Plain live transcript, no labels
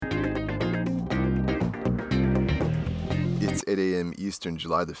8 a.m. Eastern,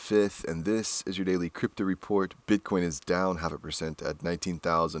 July the 5th, and this is your daily crypto report. Bitcoin is down 0.5% at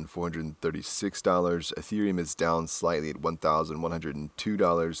 $19,436. Ethereum is down slightly at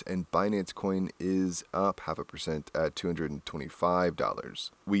 $1,102, and Binance Coin is up 0.5% at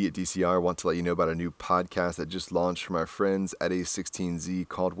 $225. We at DCR want to let you know about a new podcast that just launched from our friends at A16Z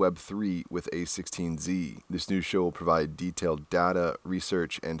called Web3 with A16Z. This new show will provide detailed data,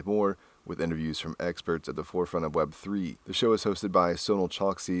 research, and more, with interviews from experts at the forefront of Web3. The show is hosted by Sonal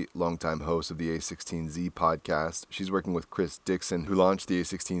Chokshi, longtime host of the A16Z podcast. She's working with Chris Dixon, who launched the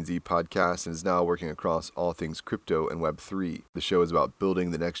A16Z podcast and is now working across all things crypto and Web3. The show is about building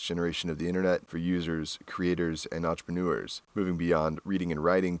the next generation of the internet for users, creators, and entrepreneurs, moving beyond reading and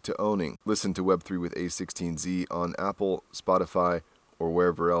writing to owning. Listen to Web3 with A16Z on Apple, Spotify, or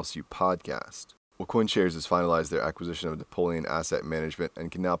wherever else you podcast. Well, CoinShares has finalized their acquisition of Napoleon Asset Management and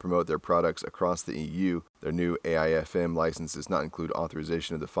can now promote their products across the EU. Their new AIFM license does not include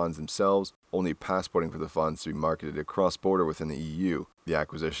authorization of the funds themselves, only passporting for the funds to be marketed across border within the EU. The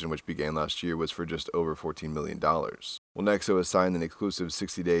acquisition, which began last year, was for just over $14 million. Well, Nexo has signed an exclusive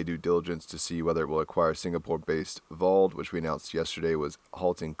 60-day due diligence to see whether it will acquire Singapore-based Vauld, which we announced yesterday was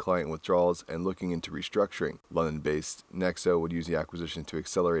halting client withdrawals and looking into restructuring. London-based Nexo would use the acquisition to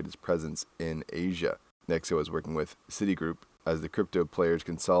accelerate its presence in Asia. Nexo is working with Citigroup as the crypto players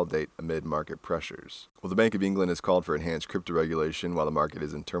consolidate amid market pressures. Well, the Bank of England has called for enhanced crypto regulation while the market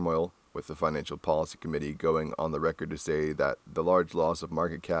is in turmoil, with the Financial Policy Committee going on the record to say that the large loss of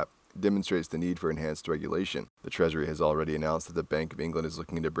market cap demonstrates the need for enhanced regulation. The Treasury has already announced that the Bank of England is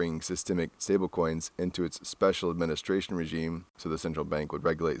looking into bringing systemic stablecoins into its special administration regime, so the central bank would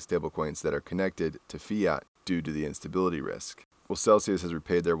regulate stablecoins that are connected to fiat due to the instability risk. Well, Celsius has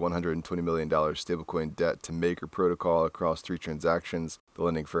repaid their $120 million stablecoin debt to Maker Protocol across 3 transactions. The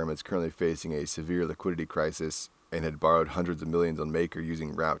lending firm is currently facing a severe liquidity crisis and had borrowed hundreds of millions on Maker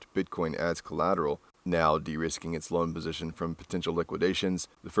using wrapped Bitcoin as collateral, now de-risking its loan position from potential liquidations.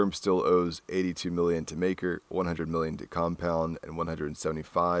 The firm still owes $82 million to Maker, $100 million to Compound, and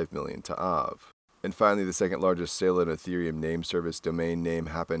 $175 million to Aave. And finally, the second largest sale in Ethereum name service domain name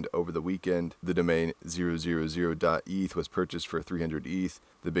happened over the weekend. The domain 000.eth was purchased for 300 ETH.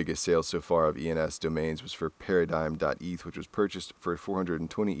 The biggest sale so far of ENS domains was for Paradigm.eth, which was purchased for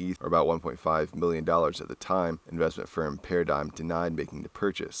 420 ETH, or about $1.5 million at the time. Investment firm Paradigm denied making the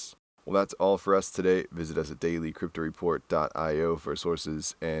purchase. Well, that's all for us today. Visit us at dailycryptoreport.io for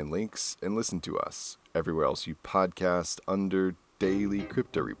sources and links, and listen to us everywhere else you podcast under Daily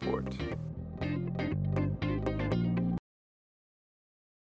Crypto Report.